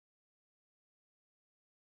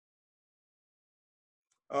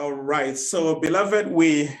All right. So, beloved,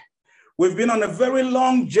 we've been on a very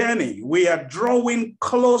long journey. We are drawing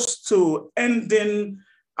close to ending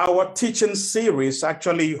our teaching series.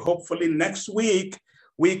 Actually, hopefully next week,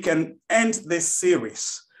 we can end this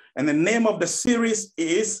series. And the name of the series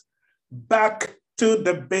is Back to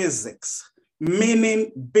the Basics,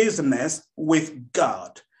 meaning business with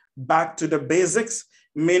God. Back to the basics,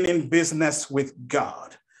 meaning business with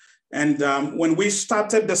God. And when we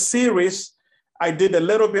started the series, I did a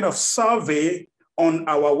little bit of survey on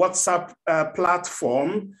our WhatsApp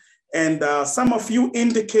platform, and some of you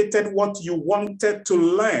indicated what you wanted to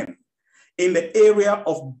learn in the area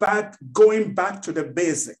of going back to the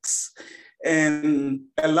basics. And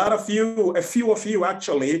a few of you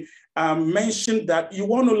actually mentioned that you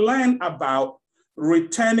want to learn about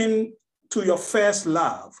returning to your first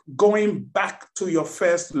love, going back to your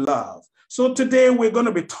first love. So today we're going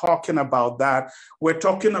to be talking about that. We're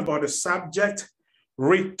talking about the subject,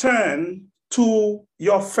 return to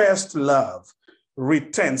your first love.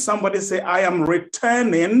 Return. Somebody say, I am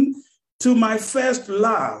returning to my first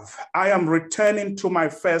love. I am returning to my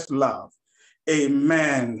first love.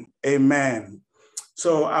 Amen. Amen.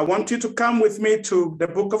 So I want you to come with me to the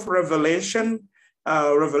book of Revelation,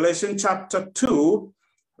 Revelation chapter 2,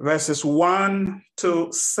 verses 1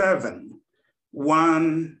 to 7.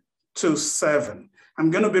 1 to 7.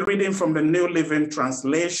 I'm going to be reading from the New Living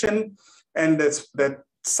Translation, and the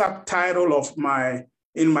subtitle of my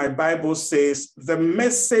Bible says, The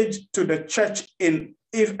Message to the Church in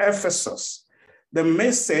Ephesus. The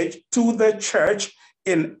message to the church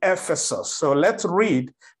in Ephesus. So let's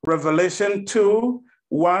read Revelation 2,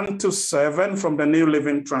 1 to 7 from the New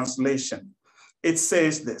Living Translation. It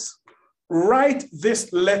says this, Write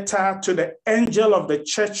this letter to the angel of the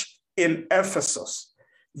church in Ephesus.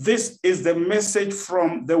 This is the message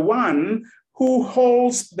from the one who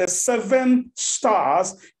holds the 7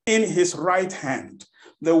 stars in his right hand,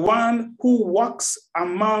 the one who walks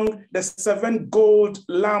among the 7 gold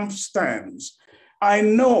lampstands. I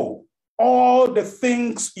know all the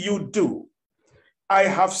things you do. I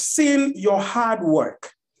have seen your hard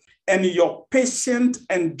work and your patient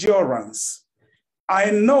endurance.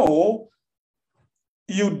 I know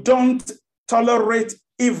you don't tolerate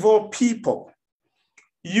evil people.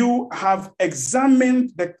 You have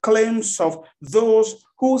examined the claims of those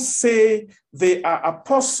who say they are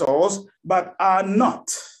apostles but are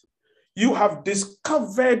not. You have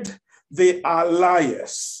discovered they are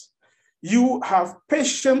liars. You have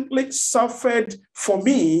patiently suffered for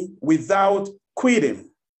me without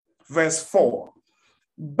quitting. Verse 4.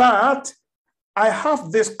 But I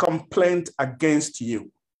have this complaint against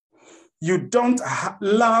you. You don't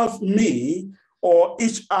love me or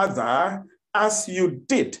each other as you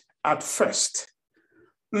did at first.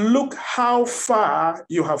 Look how far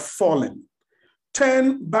you have fallen.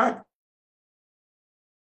 Turn back.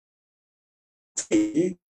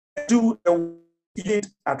 Do the way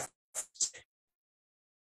at first.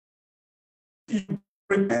 You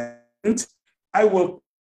repent, I will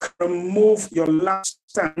remove your last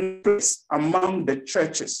place among the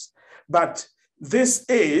churches. But this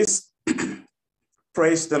is,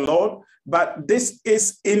 praise the Lord, but this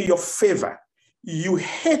is in your favor. You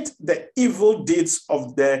hate the evil deeds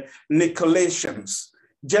of the Nicolaitans,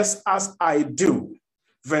 just as I do.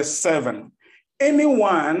 Verse 7.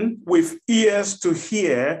 Anyone with ears to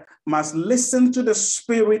hear must listen to the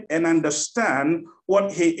Spirit and understand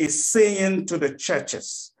what he is saying to the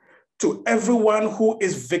churches. To everyone who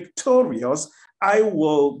is victorious, I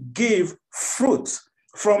will give fruit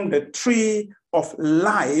from the tree of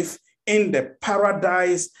life in the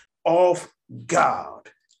paradise of God.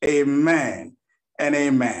 Amen and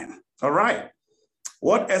amen. All right.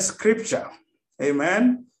 What a scripture.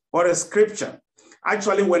 Amen. What a scripture.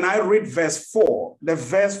 Actually, when I read verse 4, the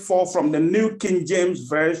verse 4 from the New King James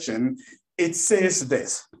Version, it says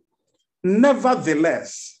this,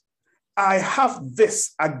 Nevertheless, I have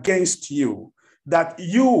this against you, that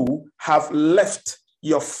you have left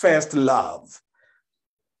your first love.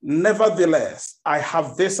 Nevertheless, I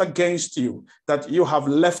have this against you, that you have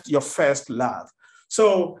left your first love.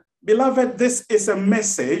 So, beloved, this is a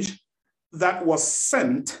message that was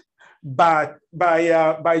sent by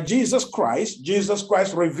Jesus Christ. Jesus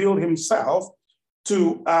Christ revealed himself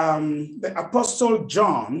to the Apostle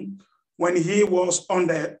John when he was on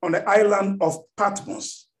the island of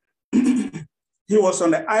Patmos. He was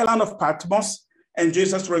on the island of Patmos, and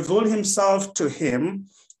Jesus revealed himself to him.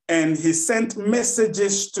 And he sent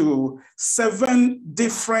messages to 7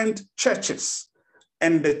 different churches.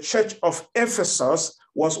 And the church of Ephesus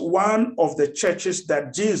was one of the churches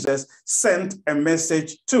that Jesus sent a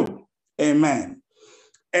message to. Amen.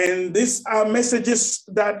 And these are messages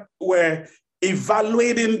that were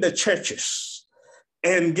evaluating the churches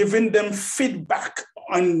and giving them feedback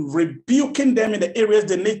and rebuking them in the areas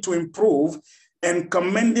they need to improve and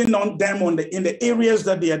commending on them in the areas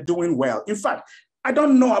that they are doing well. In fact, I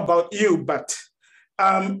don't know about you, but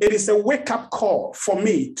it is a wake-up call for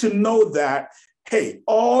me to know that, hey,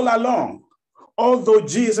 all along, although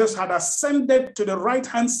Jesus had ascended to the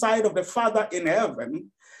right-hand side of the Father in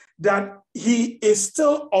heaven, that he is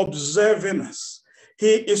still observing us.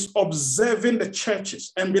 He is observing the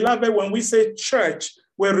churches. And beloved, when we say church,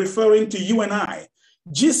 we're referring to you and I.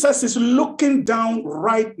 Jesus is looking down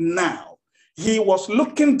right now. He was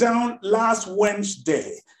looking down last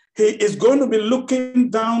Wednesday. He is going to be looking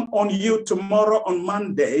down on you tomorrow on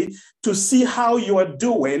Monday to see how you are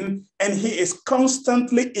doing. And he is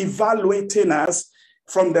constantly evaluating us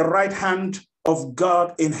from the right hand of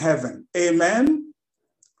God in heaven. Amen.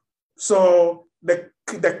 So the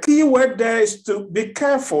key word there is to be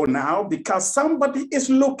careful now, because somebody is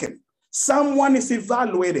looking. Someone is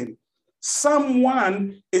evaluating.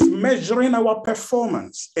 Someone is measuring our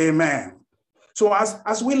performance. Amen. So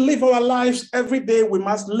as we live our lives every day, we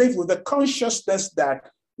must live with the consciousness that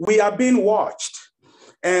we are being watched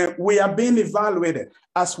and we are being evaluated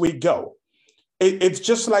as we go. It's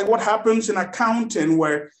just like what happens in accounting,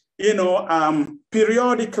 where,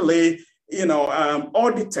 periodically,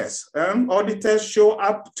 auditors show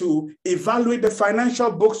up to evaluate the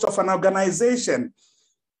financial books of an organization.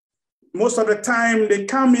 Most of the time, they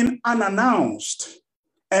come in unannounced,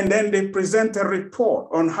 and then they present a report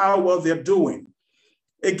on how well they're doing.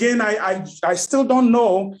 Again, I still don't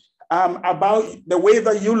know about the way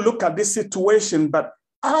that you look at this situation, but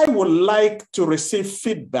I would like to receive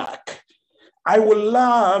feedback. I would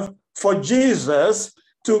love for Jesus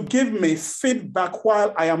to give me feedback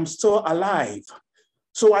while I am still alive,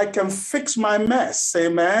 so I can fix my mess,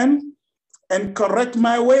 amen, and correct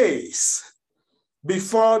my ways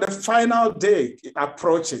before the final day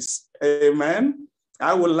approaches, amen.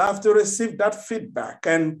 I would love to receive that feedback.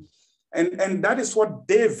 And that is what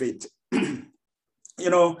David, the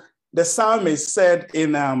psalmist said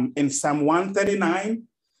in Psalm 139,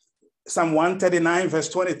 verse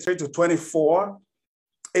 23 to 24.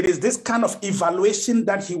 It is this kind of evaluation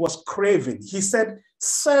that he was craving. He said,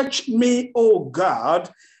 "Search me, O God,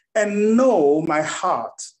 and know my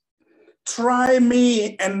heart. Try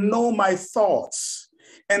me and know my thoughts,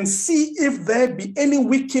 and see if there be any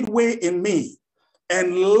wicked way in me,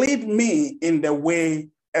 and lead me in the way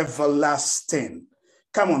everlasting."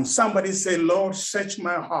 Come on, somebody say, "Lord, search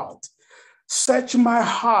my heart. Search my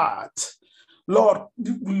heart. Lord,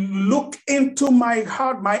 look into my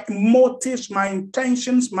heart, my motives, my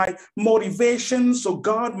intentions, my motivations, oh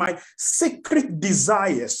God, my secret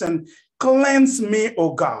desires, and cleanse me,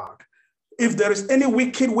 oh God. If there is any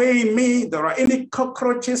wicked way in me, there are any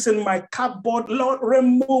cockroaches in my cupboard, Lord,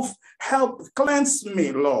 remove, help, cleanse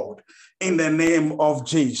me, Lord, in the name of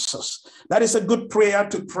Jesus." That is a good prayer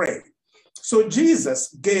to pray. So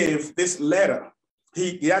Jesus gave this letter.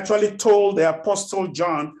 He actually told the Apostle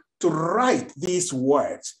John to write these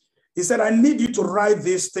words. He said, "I need you to write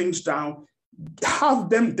these things down, have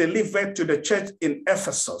them delivered to the church in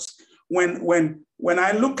Ephesus." When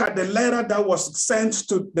I look at the letter that was sent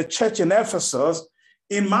to the church in Ephesus,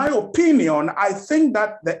 in my opinion, I think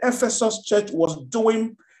that the Ephesus church was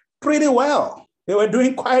doing pretty well. They were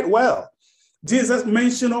doing quite well. Jesus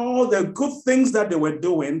mentioned all the good things that they were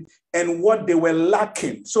doing and what they were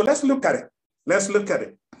lacking. So let's look at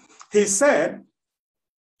it. He said,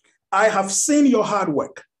 "I have seen your hard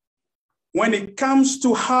work." When it comes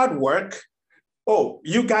to hard work,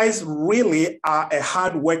 you guys really are a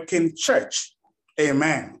hardworking church.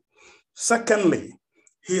 Amen. Secondly,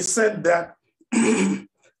 he said that,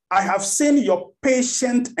 "I have seen your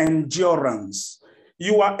patient endurance."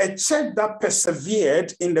 You are a church that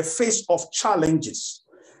persevered in the face of challenges.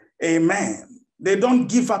 Amen. They don't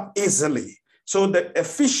give up easily. So the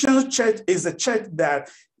Ephesians church is a church that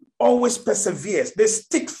always perseveres. They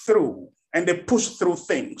stick through and they push through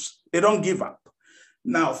things. They don't give up.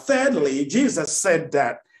 Now, thirdly, Jesus said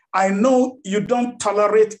that, "I know you don't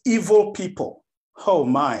tolerate evil people." Oh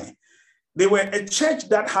my. They were a church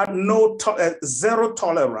that had zero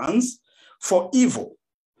tolerance for evil,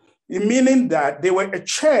 meaning that they were a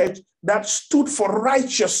church that stood for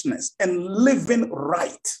righteousness and living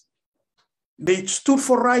right. They stood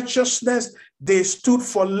for righteousness. They stood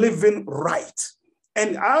for living right.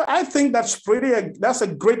 And I think that's a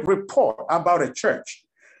great report about a church.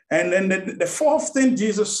 And then the fourth thing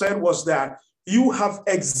Jesus said was that, "You have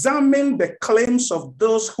examined the claims of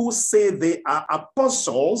those who say they are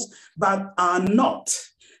apostles, but are not,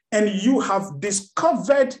 and you have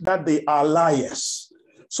discovered that they are liars.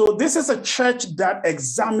 So this is a church that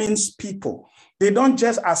examines people. They don't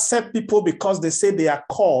just accept people because they say they are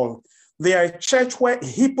called. They are a church where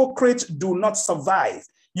hypocrites do not survive.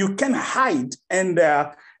 You can hide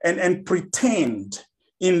and pretend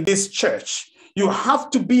in this church. You have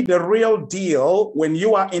to be the real deal when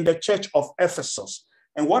you are in the church of Ephesus.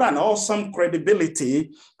 And what an awesome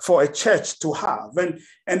credibility for a church to have.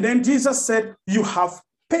 And then Jesus said, you have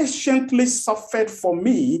patiently suffered for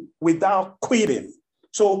me without quitting.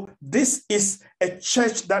 So this is a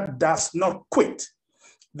church that does not quit.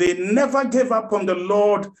 They never gave up on the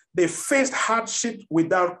Lord. They faced hardship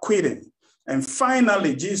without quitting. And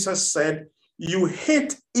finally, Jesus said, you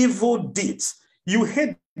hate evil deeds. You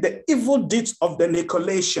hate the evil deeds of the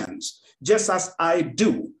Nicolaitans, just as I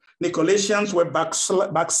do. Nicolaitans were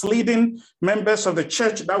backsliding members of the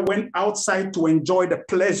church that went outside to enjoy the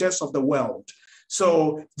pleasures of the world.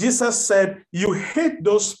 So Jesus said, you hate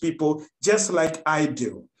those people just like I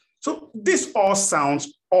do. So this all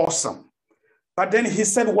sounds awesome. But then he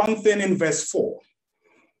said one thing in verse 4.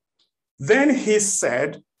 Then he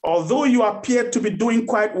said, although you appear to be doing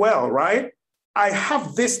quite well, right? I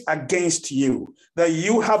have this against you, that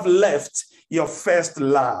you have left your first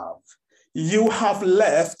love. You have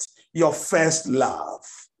left your first love.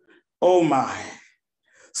 Oh my.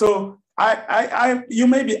 So you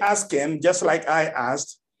may be asking, just like I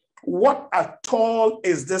asked, what at all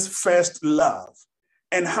is this first love?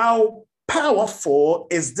 And how powerful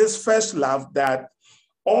is this first love that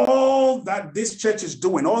all that this church is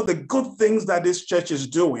doing, all the good things that this church is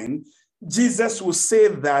doing, Jesus will say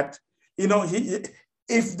that,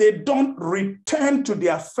 if they don't return to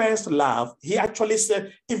their first love, he actually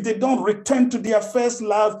said, if they don't return to their first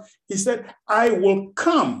love, he said, I will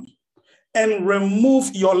come and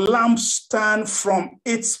remove your lampstand from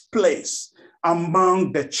its place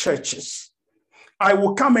among the churches. I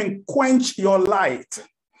will come and quench your light.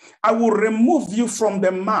 I will remove you from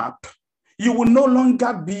the map. You will no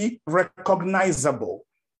longer be recognizable.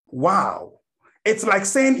 Wow. It's like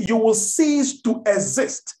saying you will cease to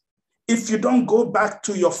exist if you don't go back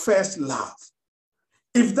to your first love.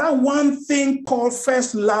 If that one thing called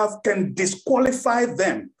first love can disqualify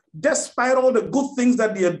them, despite all the good things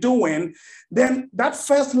that they are doing, then that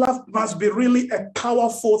first love must be really a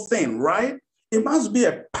powerful thing, right? It must be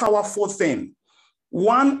a powerful thing.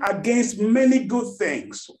 One against many good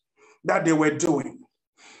things that they were doing.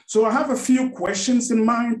 So I have a few questions in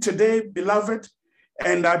mind today, beloved,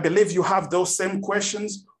 and I believe you have those same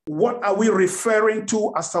questions. What are we referring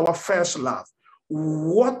to as our first love?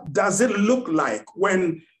 What does it look like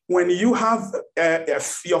when you have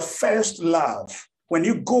your first love? When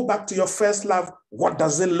you go back to your first love, what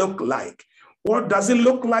does it look like? What does it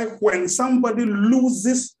look like when somebody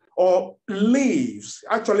loses or leaves?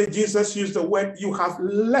 Actually, Jesus used the word, you have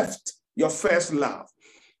left your first love.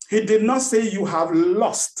 He did not say you have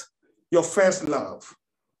lost your first love.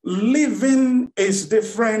 Living is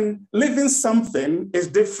different. Living something is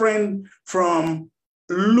different from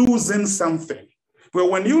losing something. But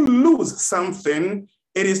when you lose something,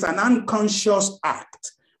 it is an unconscious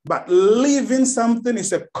act. But living something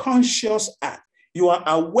is a conscious act. You are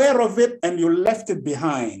aware of it and you left it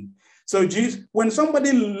behind. So Jesus, when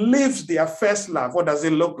somebody leaves their first love, what does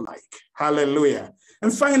it look like? Hallelujah.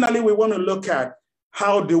 And finally, we want to look at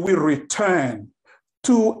how do we return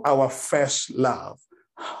to our first love?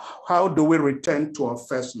 How do we return to our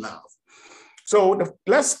first love? So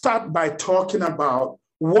let's start by talking about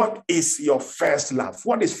what is your first love?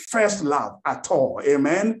 What is first love at all?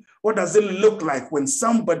 Amen. What does it look like when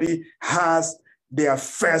somebody has their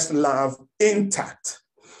first love intact?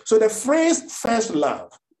 So the phrase first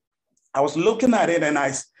love, I was looking at it and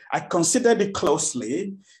I considered it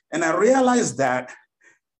closely, and I realized that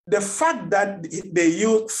the fact that they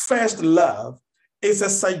use first love is a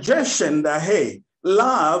suggestion that, hey,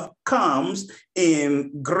 love comes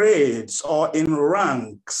in grades or in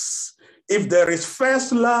ranks. If there is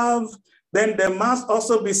first love, then there must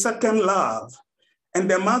also be second love, and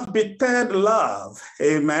there must be third love.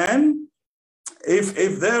 Amen.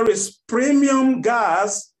 If there is premium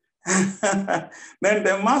gas, then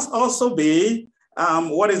there must also be,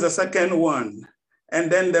 what is the second one? And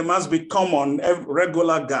then there must be common,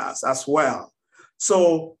 regular gas as well.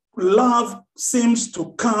 So love seems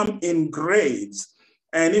to come in grades.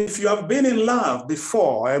 And if you have been in love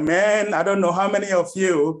before, amen, I don't know how many of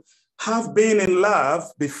you have been in love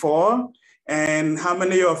before, and how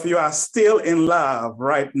many of you are still in love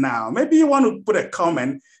right now. Maybe you want to put a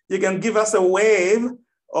comment. You can give us a wave,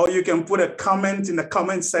 or you can put a comment in the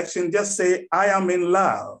comment section. Just say, I am in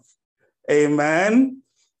love. Amen.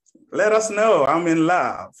 Let us know I'm in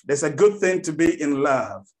love. There's a good thing to be in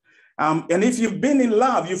love. And if you've been in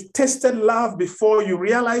love, you've tasted love before, you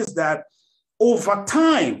realize that over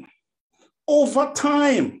time,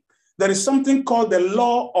 there is something called the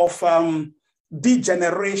law of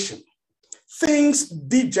degeneration. Things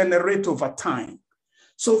degenerate over time.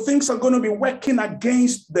 So things are going to be working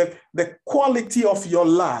against the quality of your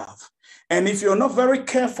love. And if you're not very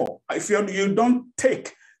careful, if you don't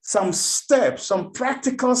take some steps, some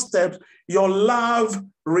practical steps, your love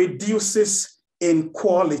reduces in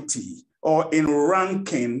quality or in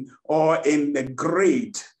ranking or in the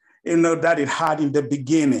grade, that it had in the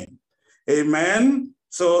beginning. Amen.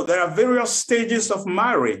 So there are various stages of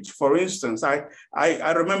marriage. For instance, I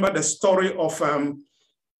remember the story of a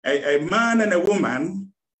man and a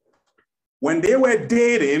woman. When they were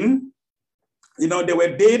dating, they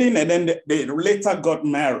were dating and then they later got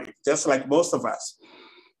married, just like most of us.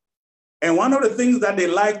 And one of the things that they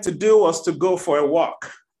liked to do was to go for a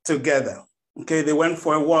walk together. Okay, they went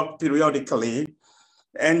for a walk periodically.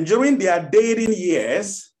 And during their dating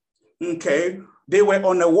years, okay, they were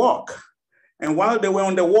on a walk. And while they were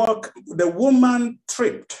on the walk, the woman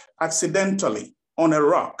tripped accidentally on a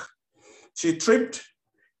rock. She tripped,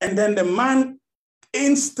 and then the man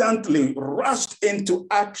instantly rushed into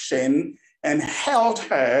action and held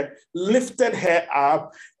her, lifted her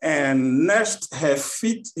up, and nursed her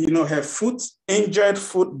feet, her injured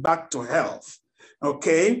foot back to health.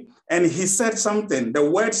 Okay. And he said something. The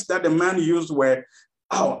words that the man used were,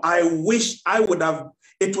 "Oh, I wish it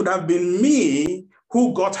would have been me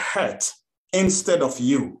who got hurt instead of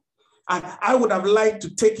you. I would have liked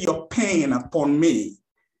to take your pain upon me."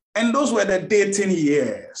 And those were the dating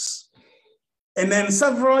years. And then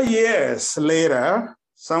several years later,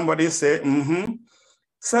 somebody said,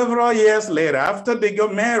 several years later, after they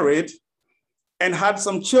got married and had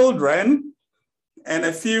some children, and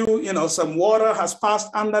a few, some water has passed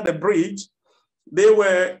under the bridge, they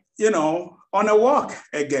were, on a walk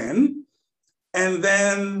again. And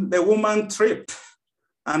then the woman tripped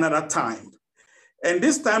another time. And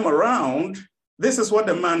this time around, this is what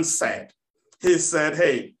the man said. He said,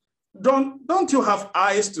 "Hey, don't you have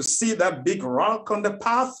eyes to see that big rock on the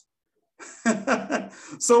path?"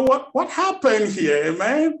 So what happened here,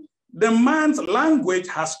 man? The man's language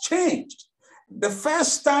has changed. The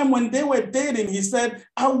first time when they were dating, he said,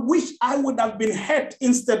 "I wish I would have been hurt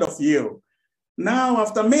instead of you." Now,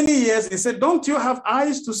 after many years, he said, "Don't you have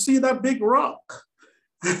eyes to see that big rock?"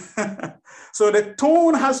 So the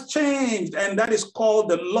tone has changed, and that is called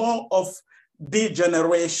the law of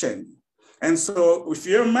degeneration. And so if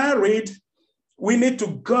you're married, we need to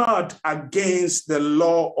guard against the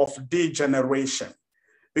law of degeneration,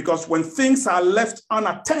 because when things are left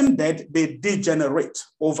unattended, they degenerate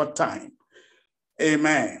over time.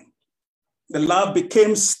 Amen. The love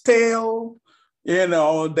became stale,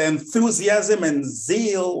 the enthusiasm and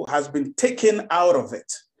zeal has been taken out of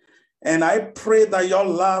it. And I pray that your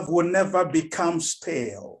love will never become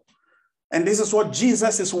stale. And this is what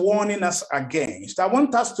Jesus is warning us against. I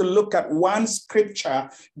want us to look at one scripture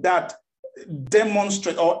that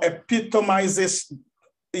demonstrates or epitomizes,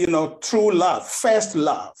 true love, first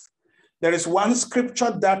love. There is one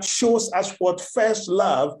scripture that shows us what first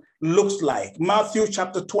love looks like. Matthew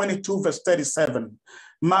chapter 22, verse 37.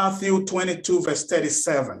 Matthew 22, verse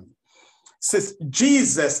 37 says,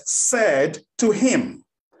 Jesus said to him,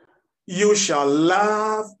 "You shall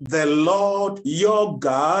love the Lord your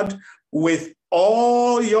God with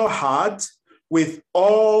all your heart, with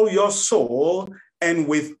all your soul, and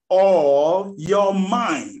with all your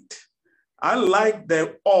mind." I like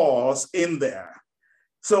the alls in there.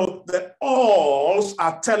 So the alls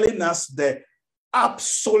are telling us the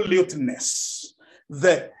absoluteness,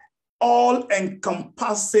 the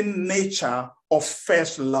all-encompassing nature of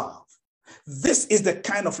first love. This is the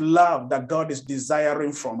kind of love that God is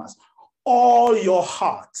desiring from us. All your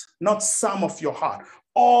heart, not some of your heart.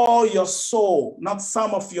 All your soul, not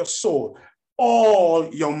some of your soul.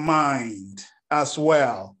 All your mind as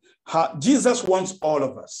well. Jesus wants all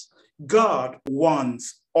of us. God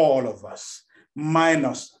wants all of us,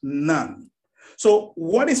 minus none. So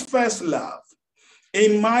what is first love?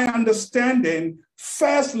 In my understanding,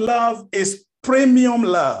 first love is premium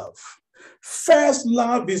love. First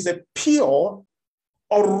love is a pure,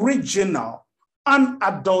 original,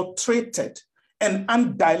 unadulterated, and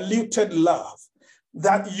undiluted love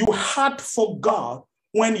that you had for God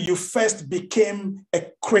when you first became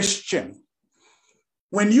a Christian.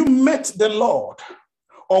 When you met the Lord,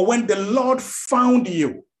 or when the Lord found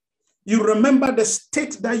you, you remember the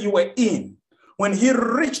state that you were in when he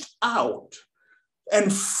reached out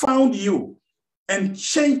and found you and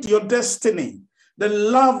changed your destiny the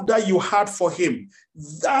love that you had for him.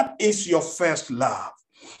 That is your first love.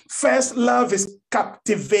 First love is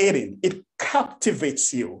captivating. It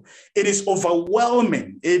captivates you. It is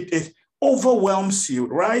overwhelming. It overwhelms you,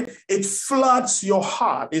 right? It floods your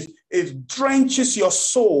heart. It drenches your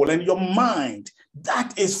soul and your mind.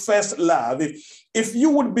 That is first love. If you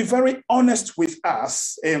would be very honest with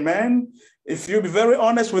us, amen, if you be very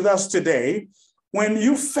honest with us today, when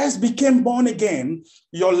you first became born again,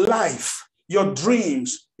 your life, your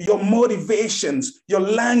dreams, your motivations, your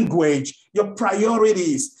language, your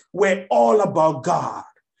priorities were all about God.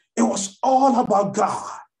 It was all about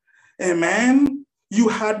God. Amen. You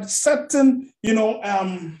had certain,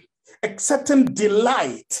 a certain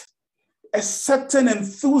delight, a certain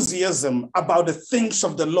enthusiasm about the things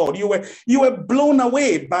of the Lord. You were blown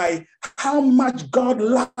away by how much God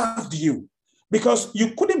loved you, because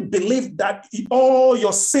you couldn't believe that all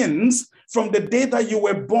your sins from the day that you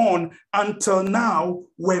were born until now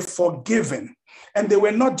were forgiven. And they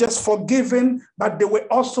were not just forgiven, but they were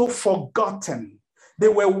also forgotten. They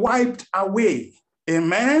were wiped away.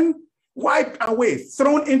 Amen? Wiped away,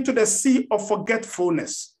 thrown into the sea of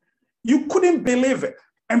forgetfulness. You couldn't believe it.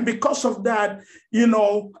 And because of that,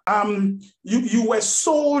 you were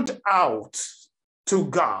sold out to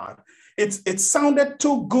God. It sounded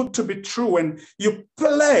too good to be true. And you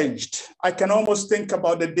pledged, I can almost think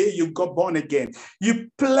about the day you got born again.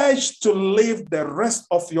 You pledged to live the rest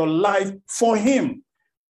of your life for him.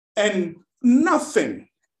 And nothing,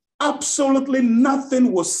 absolutely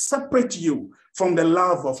nothing will separate you from the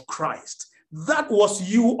love of Christ. That was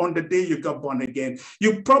you on the day you got born again.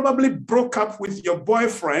 You probably broke up with your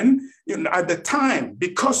boyfriend at the time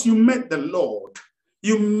because you met the Lord.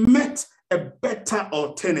 You met a better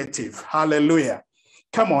alternative. Hallelujah.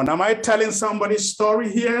 Come on, am I telling somebody's story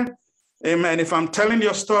here? Amen. If I'm telling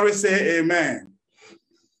your story, say amen.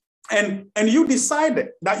 And you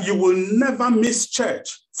decided that you will never miss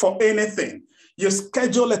church for anything. You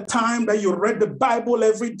schedule a time that you read the Bible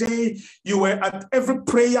every day. You were at every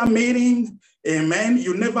prayer meeting. Amen.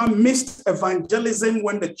 You never missed evangelism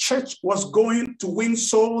when the church was going to win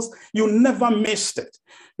souls. You never missed it.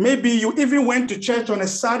 Maybe you even went to church on a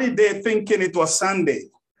Saturday thinking it was Sunday.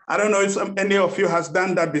 I don't know if any of you has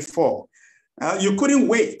done that before. You couldn't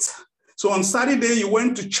wait. So on Saturday, you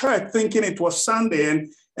went to church thinking it was Sunday,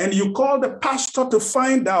 and you called the pastor to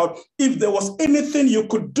find out if there was anything you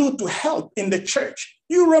could do to help in the church.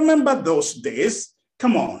 You remember those days?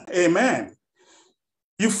 Come on, amen.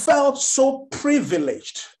 You felt so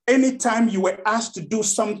privileged anytime you were asked to do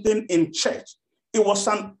something in church. It was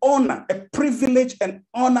an honor, a privilege and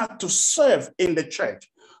honor to serve in the church.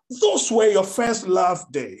 Those were your first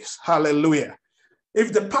love days. Hallelujah.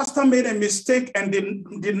 If the pastor made a mistake and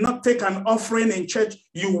did not take an offering in church,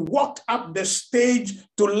 you walked up the stage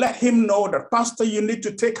to let him know that, Pastor, you need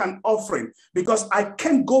to take an offering because I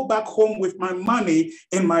can't go back home with my money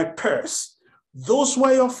in my purse. Those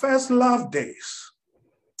were your first love days.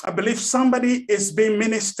 I believe somebody is being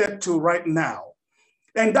ministered to right now.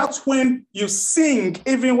 And that's when you sing,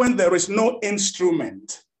 even when there is no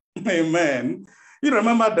instrument. Amen. You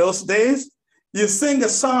remember those days? You sing a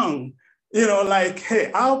song, like,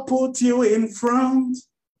 hey, I'll put you in front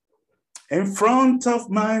of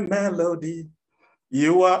my melody.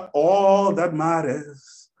 You are all that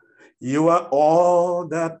matters. You are all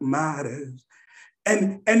that matters.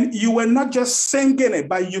 And you were not just singing it,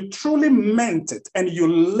 but you truly meant it and you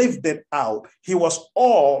lived it out. He was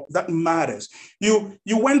all that matters. You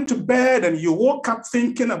went to bed and you woke up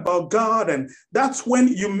thinking about God, and that's when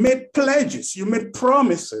you made pledges, you made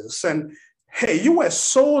promises, and hey, you were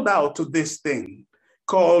sold out to this thing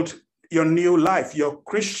called your new life, your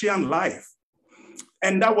Christian life.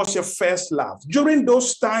 And that was your first love. During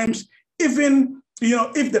those times, even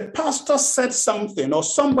if the pastor said something or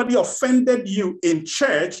somebody offended you in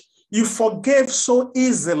church, you forgave so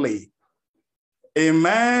easily.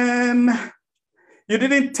 Amen. You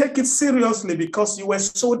didn't take it seriously because you were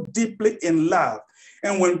so deeply in love.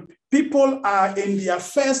 And when people are in their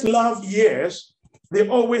first love years, they're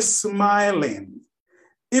always smiling.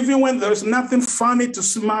 Even when there's nothing funny to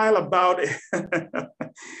smile about it.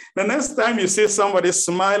 The next time you see somebody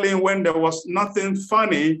smiling when there was nothing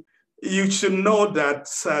funny, you should know that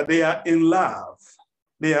they are in love.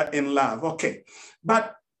 They are in love. Okay.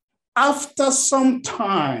 But after some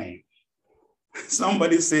time,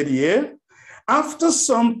 somebody said, yeah, after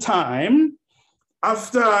some time,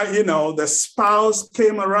 after, the spouse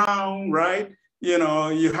came around, right?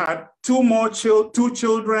 You had two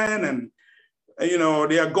children, and,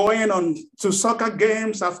 they are going on to soccer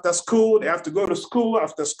games after school. They have to go to school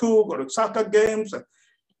after school, go to soccer games.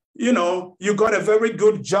 You got a very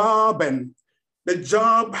good job, and The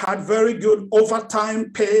job had very good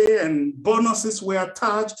overtime pay and bonuses were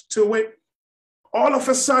attached to it. All of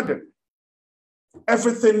a sudden,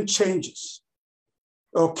 everything changes,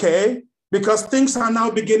 okay? Because things are now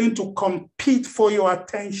beginning to compete for your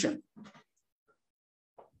attention.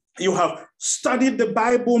 You have studied the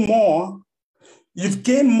Bible more. You've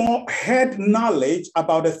gained more head knowledge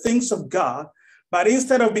about the things of God, but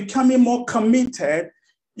instead of becoming more committed,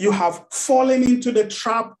 you have fallen into the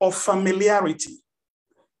trap of familiarity.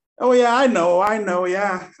 Oh yeah, I know,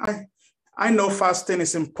 yeah. I know fasting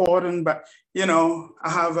is important, but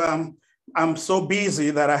I'm so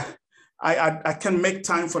busy that I can make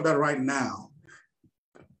time for that right now.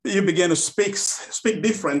 You begin to speak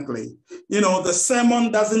differently. The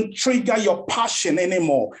sermon doesn't trigger your passion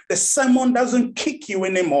anymore. The sermon doesn't kick you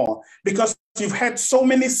anymore because you've had so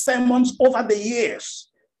many sermons over the years.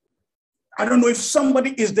 I don't know if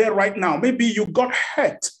somebody is there right now. Maybe you got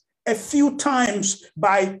hurt a few times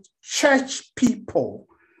by church people.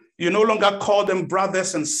 You no longer call them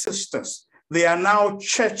brothers and sisters. They are now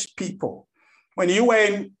church people. When you were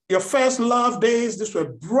in your first love days, these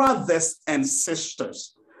were brothers and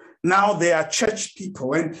sisters. Now they are church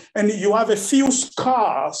people, and you have a few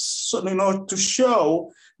scars, to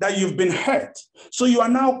show that you've been hurt. So you are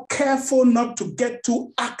now careful not to get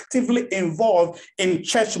too actively involved in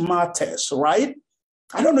church matters, right?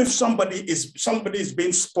 I don't know if somebody is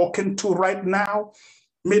being spoken to right now.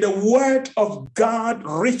 May the word of God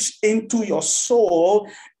reach into your soul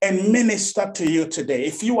and minister to you today.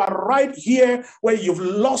 If you are right here where you've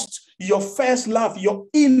lost your first love, your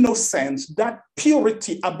innocence, that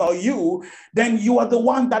purity about you, then you are the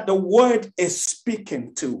one that the word is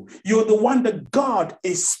speaking to. You're the one that God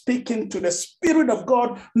is speaking to. The Spirit of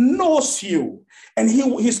God knows you and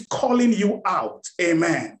he's calling you out.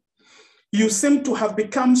 Amen. You seem to have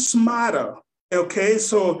become smarter. Okay,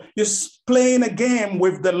 so you're playing a game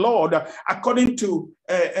with the Lord. According to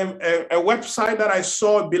a website that I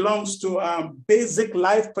saw belongs to Basic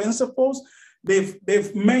Life Principles,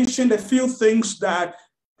 they've mentioned a few things that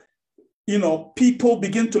people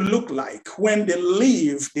begin to look like when they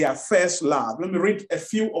leave their first love. Let me read a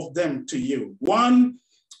few of them to you. 1,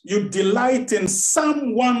 you delight in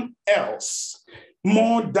someone else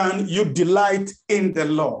more than you delight in the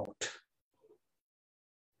Lord.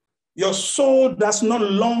 Your soul does not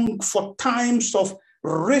long for times of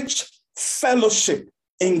rich fellowship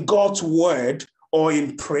in God's word or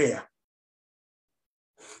in prayer.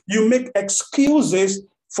 You make excuses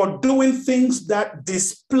for doing things that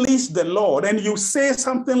displease the Lord. And you say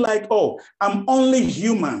something like, oh, I'm only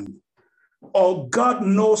human, or God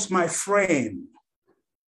knows my frame.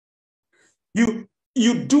 You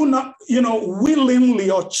do not, willingly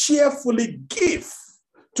or cheerfully give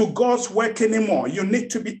to God's work anymore. You need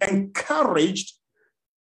to be encouraged,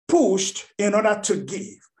 pushed in order to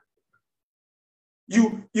give.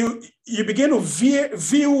 You begin to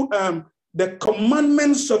view the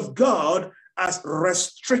commandments of God as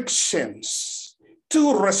restrictions,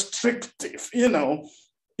 too restrictive, to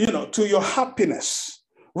your happiness,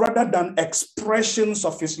 rather than expressions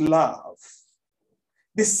of his love.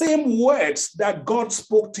 The same words that God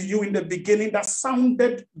spoke to you in the beginning that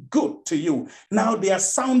sounded good to you, now they are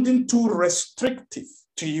sounding too restrictive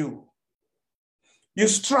to you. You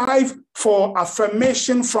strive for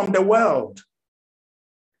affirmation from the world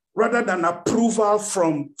rather than approval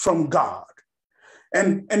from God.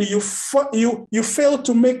 And you fail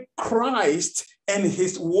to make Christ and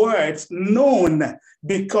his words known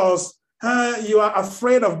because you are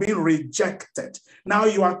afraid of being rejected. Now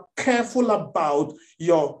you are careful about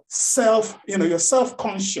your self-conscious.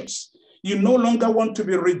 You no longer want to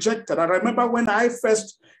be rejected. I remember when I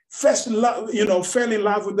first fell in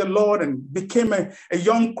love with the Lord and became a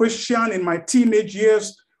young Christian in my teenage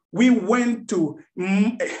years. We went to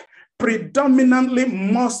predominantly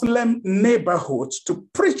Muslim neighborhoods to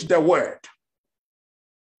preach the word.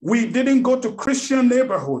 We didn't go to Christian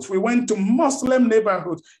neighborhoods. We went to Muslim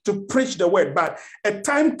neighborhoods to preach the word. But a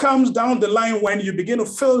time comes down the line when you begin to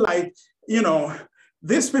feel like,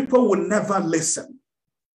 these people will never listen.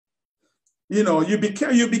 You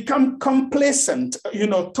become complacent,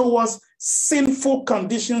 towards sinful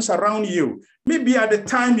conditions around you. Maybe at the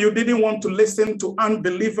time you didn't want to listen to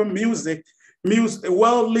unbeliever music,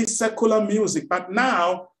 worldly secular music, but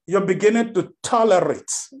now you're beginning to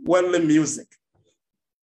tolerate worldly music.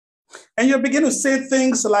 And you begin to say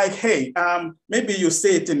things like, hey, maybe you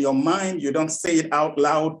say it in your mind, you don't say it out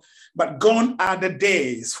loud, but gone are the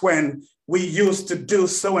days when we used to do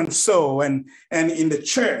so and so, and in the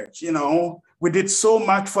church, we did so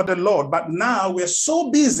much for the Lord, but now we're so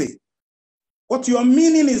busy What you are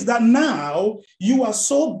meaning is that now you are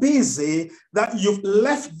so busy that you've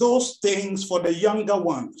left those things for the younger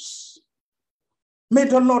ones. May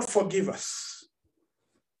the Lord forgive us.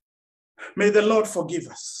 May the Lord forgive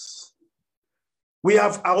us. We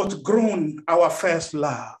have outgrown our first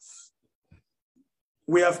love.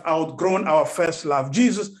 We have outgrown our first love.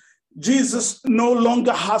 Jesus no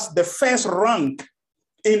longer has the first rank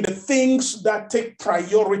in the things that take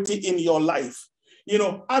priority in your life. You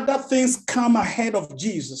know, other things come ahead of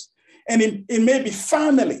Jesus. And it may be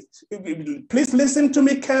family. Please listen to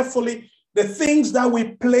me carefully. The things that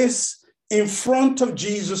we place in front of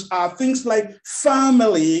Jesus are things like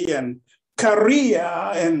family and career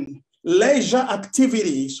and leisure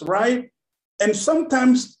activities, right? And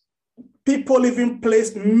sometimes people even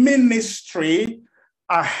place ministry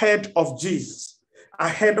ahead of Jesus,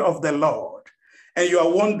 ahead of the Lord. And you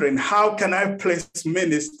are wondering, how can I place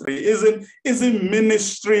ministry? Isn't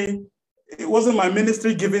ministry, it wasn't my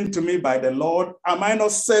ministry given to me by the Lord? Am I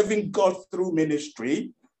not serving God through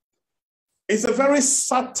ministry? It's a very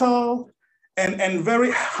subtle and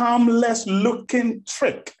very harmless looking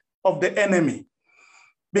trick of the enemy.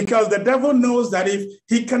 Because the devil knows that if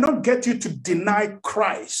he cannot get you to deny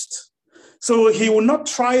Christ, so he will not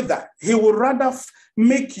try that. He will rather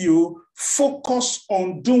make you focus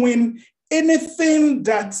on doing anything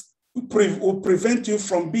that will prevent you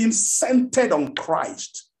from being centered on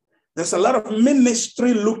Christ. There's a lot of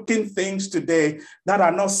ministry-looking things today that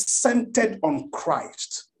are not centered on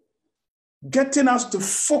Christ. Getting us to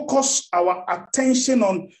focus our attention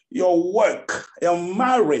on your work, your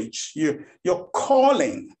marriage, your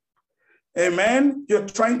calling. Amen. You're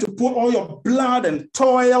trying to put all your blood and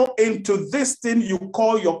toil into this thing you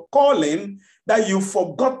call your calling, that you've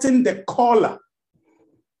forgotten the caller.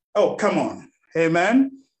 Oh, come on.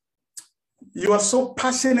 Amen. You are so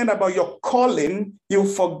passionate about your calling,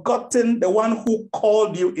 you've forgotten the one who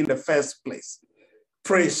called you in the first place.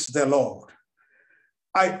 Praise the Lord.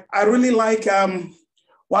 I really like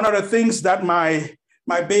one of the things that my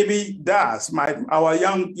baby does, our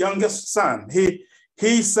youngest son.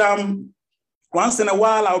 He's once in a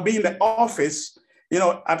while I'll be in the office,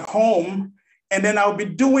 at home, and then I'll be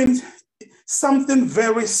doing something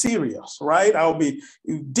very serious, right? I'll be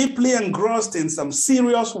deeply engrossed in some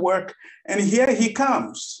serious work, and here he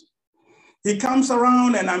comes. He comes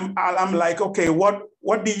around, and I'm like, okay,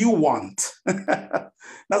 what do you want?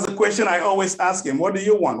 That's the question I always ask him. What do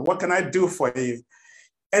you want? What can I do for you?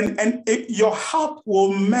 And your heart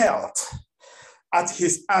will melt at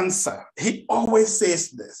his answer. He always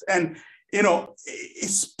says this, and it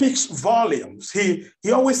speaks volumes.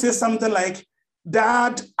 He always says something like,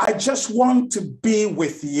 Dad, I just want to be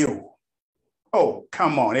with you. Oh,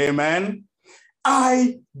 come on, amen.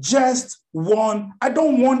 I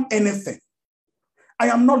don't want anything. I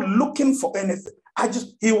am not looking for anything.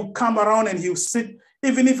 He will come around and he'll sit,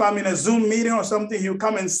 even if I'm in a Zoom meeting or something, he'll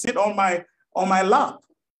come and sit on my lap.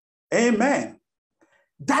 Amen.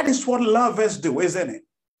 That is what lovers do, isn't it?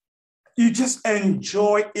 You just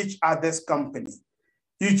enjoy each other's company.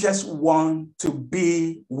 You just want to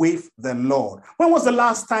be with the Lord. When was the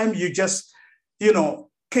last time you just,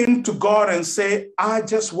 came to God and say, I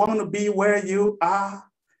just want to be where you are.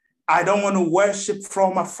 I don't want to worship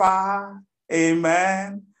from afar.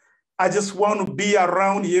 Amen. I just want to be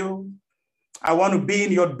around you. I want to be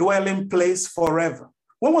in your dwelling place forever.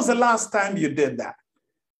 When was the last time you did that?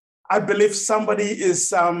 I believe somebody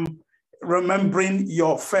is remembering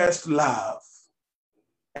your first love.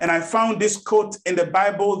 And I found this quote in the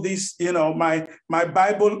Bible. My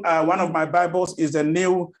Bible, one of my Bibles is the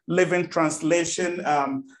New Living Translation,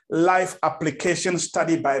 Life Application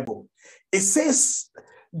Study Bible. It says,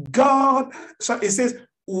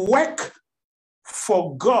 work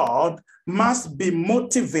for God must be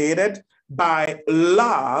motivated by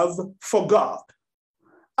love for God.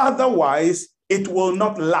 Otherwise, it will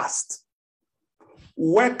not last.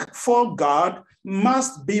 Work for God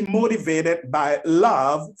must be motivated by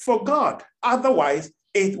love for God. Otherwise,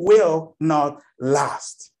 it will not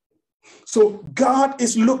last. So God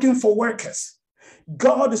is looking for workers.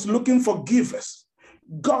 God is looking for givers.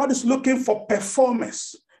 God is looking for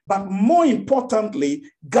performers. But more importantly,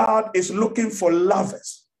 God is looking for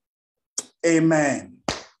lovers. Amen.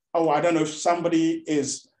 Oh, I don't know if somebody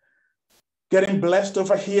is getting blessed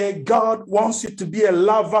over here. God wants you to be a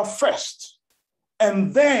lover first,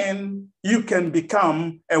 and then you can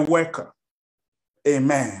become a worker.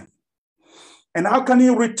 Amen. And how can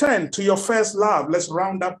you return to your first love? Let's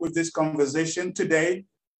round up with this conversation today.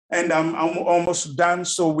 And I'm almost done,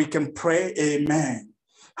 so we can pray. Amen.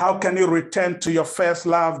 How can you return to your first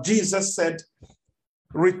love? Jesus said,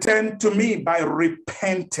 return to me by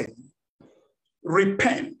repenting.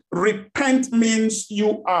 repent. Repent means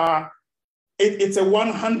it's a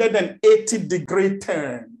 180-degree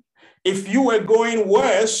turn. If you were going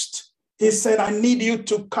west, he said, I need you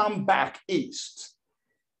to come back east.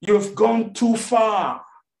 You've gone too far.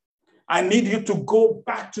 I need you to go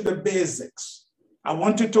back to the basics. I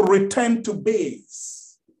want you to return to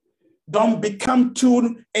base. Don't become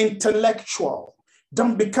too intellectual.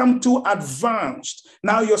 Don't become too advanced.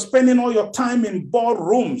 Now you're spending all your time in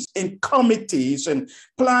boardrooms, in committees, and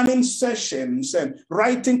planning sessions, and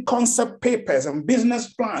writing concept papers and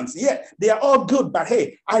business plans. Yeah, they are all good, but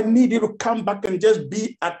hey, I need you to come back and just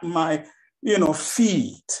be at my,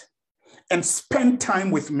 feet and spend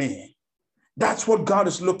time with me. That's what God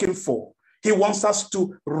is looking for. He wants us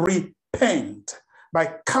to repent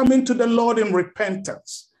by coming to the Lord in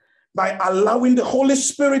repentance, by allowing the Holy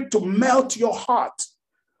Spirit to melt your heart.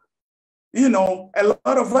 A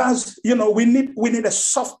lot of us, we need a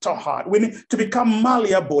softer heart. We need to become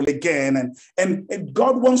malleable again. And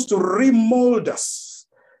God wants to remold us.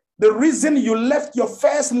 The reason you left your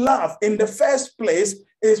first love in the first place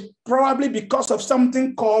is probably because of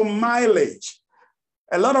something called mileage.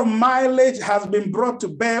 A lot of mileage has been brought to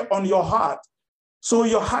bear on your heart. So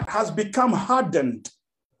your heart has become hardened.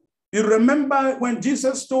 You remember when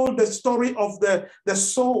Jesus told the story of the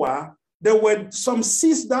sower, there were some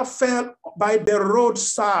seeds that fell by the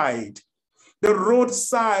roadside. The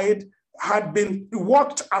roadside had been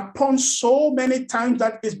walked upon so many times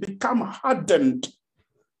that it's become hardened.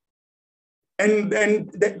 And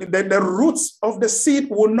the roots of the seed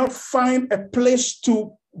will not find a place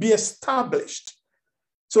to be established.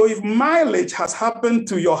 So if mileage has happened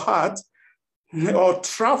to your heart, or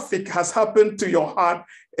traffic has happened to your heart,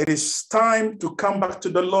 it is time to come back to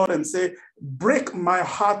the Lord and say, break my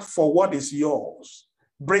heart for what is yours.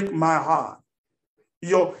 Break my heart.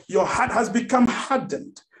 Your heart has become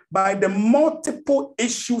hardened by the multiple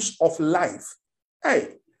issues of life.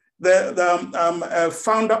 Hey, the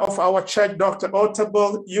founder of our church, Dr.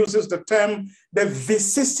 Otterbull, uses the term, the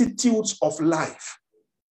vicissitudes of life.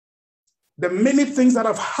 The many things that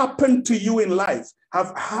have happened to you in life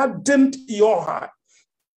have hardened your heart.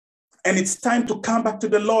 And it's time to come back to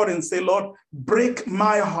the Lord and say, Lord, break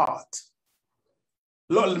my heart.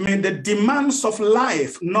 Lord, may the demands of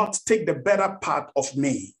life not take the better part of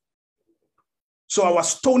me. So our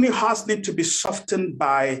stony hearts need to be softened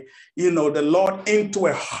by, the Lord into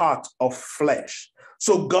a heart of flesh.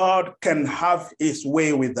 So God can have his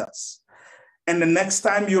way with us. And the next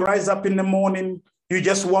time you rise up in the morning, you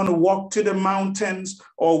just want to walk to the mountains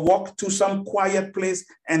or walk to some quiet place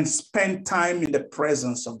and spend time in the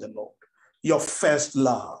presence of the Lord. Your first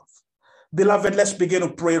love. Beloved, let's begin to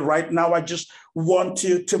pray right now. I just want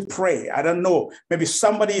you to pray. I don't know, maybe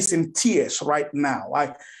somebody is in tears right now.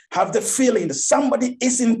 I have the feeling that somebody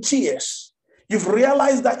is in tears. You've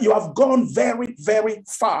realized that you have gone very, very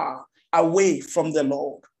far away from the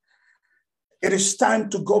Lord. It is time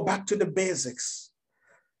to go back to the basics.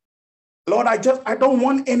 Lord, I don't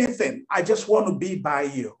want anything. I just want to be by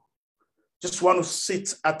you. Just want to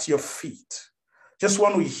sit at your feet. Just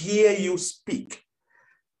want to hear you speak.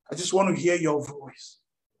 I just want to hear your voice.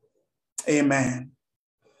 Amen.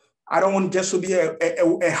 I don't want just to be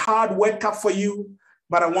a hard worker for you,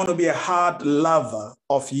 but I want to be a hard lover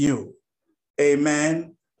of you.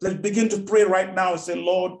 Amen. Let's begin to pray right now and say,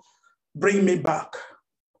 Lord, bring me back.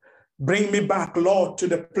 Bring me back, Lord, to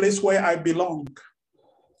the place where I belong.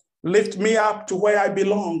 Lift me up to where I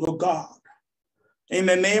belong, oh God. In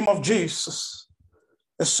the name of Jesus.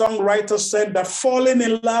 The songwriter said that falling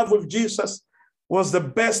in love with Jesus was the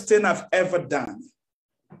best thing I've ever done.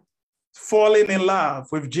 Falling in love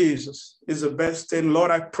with Jesus is the best thing.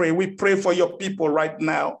 Lord, I pray. We pray for your people right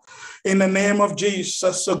now. In the name of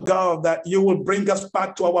Jesus, oh God, that you will bring us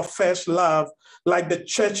back to our first love, like the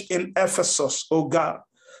church in Ephesus, oh God.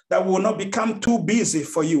 That will not become too busy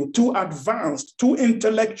for you, too advanced, too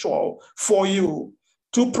intellectual for you,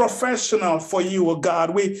 too professional for you, oh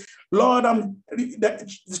God. Lord,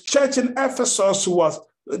 the church in Ephesus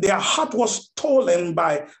their heart was stolen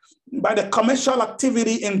by the commercial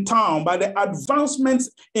activity in town, by the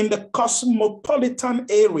advancements in the cosmopolitan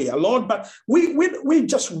area, Lord. But we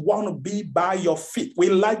just want to be by your feet. We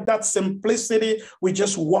like that simplicity. We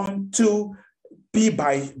just want to be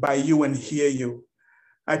by you and hear you.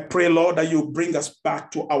 I pray, Lord, that you bring us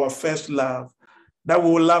back to our first love, that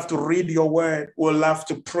we will love to read your word, we'll love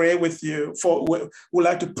to pray with you, we'll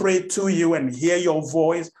love to pray to you and hear your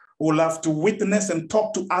voice, we'll love to witness and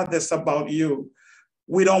talk to others about you.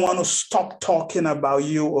 We don't want to stop talking about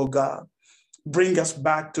you, oh God. Bring us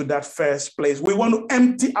back to that first place. We want to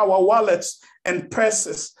empty our wallets and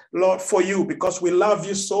purses, Lord, for you, because we love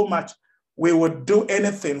you so much. We would do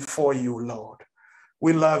anything for you, Lord.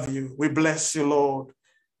 We love you. We bless you, Lord.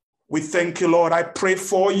 We thank you, Lord. I pray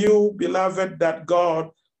for you, beloved, that God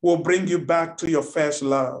will bring you back to your first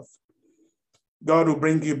love. God will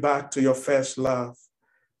bring you back to your first love.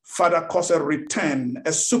 Father, cause a return,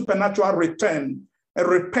 a supernatural return, a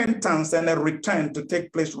repentance and a return to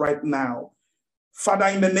take place right now. Father,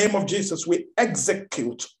 in the name of Jesus, we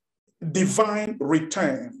execute divine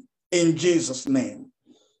return in Jesus' name.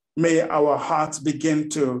 May our hearts begin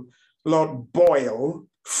to, Lord, boil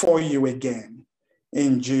for you again.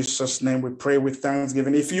 In Jesus' name, we pray with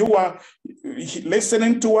thanksgiving. If you are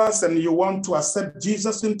listening to us and you want to accept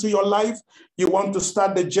Jesus into your life, you want to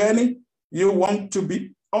start the journey, you want to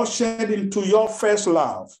be ushered into your first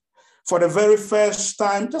love for the very first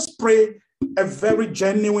time, just pray a very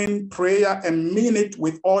genuine prayer and mean it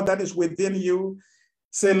with all that is within you.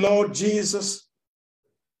 Say, Lord Jesus,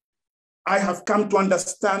 I have come to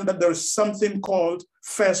understand that there is something called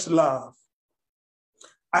first love.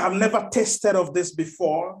 I have never tasted of this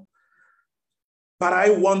before, but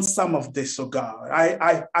I want some of this, oh God.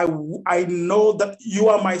 I know that you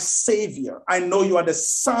are my Savior. I know you are the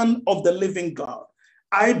Son of the living God.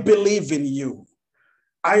 I believe in you.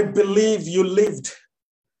 I believe you lived,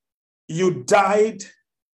 you died,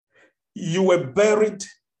 you were buried,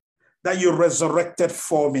 that you resurrected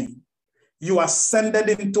for me. You ascended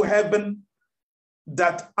into heaven,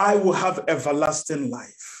 that I will have everlasting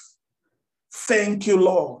life. Thank you,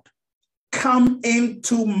 Lord. Come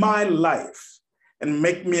into my life and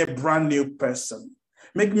make me a brand new person.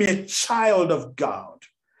 Make me a child of God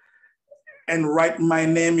and write my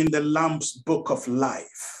name in the Lamb's book of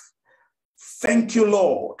life. Thank you,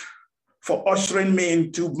 Lord, for ushering me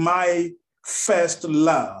into my first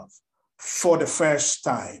love for the first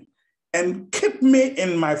time. And keep me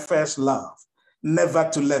in my first love, never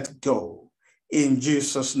to let go. In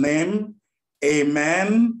Jesus' name,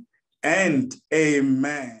 amen and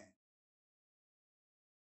amen.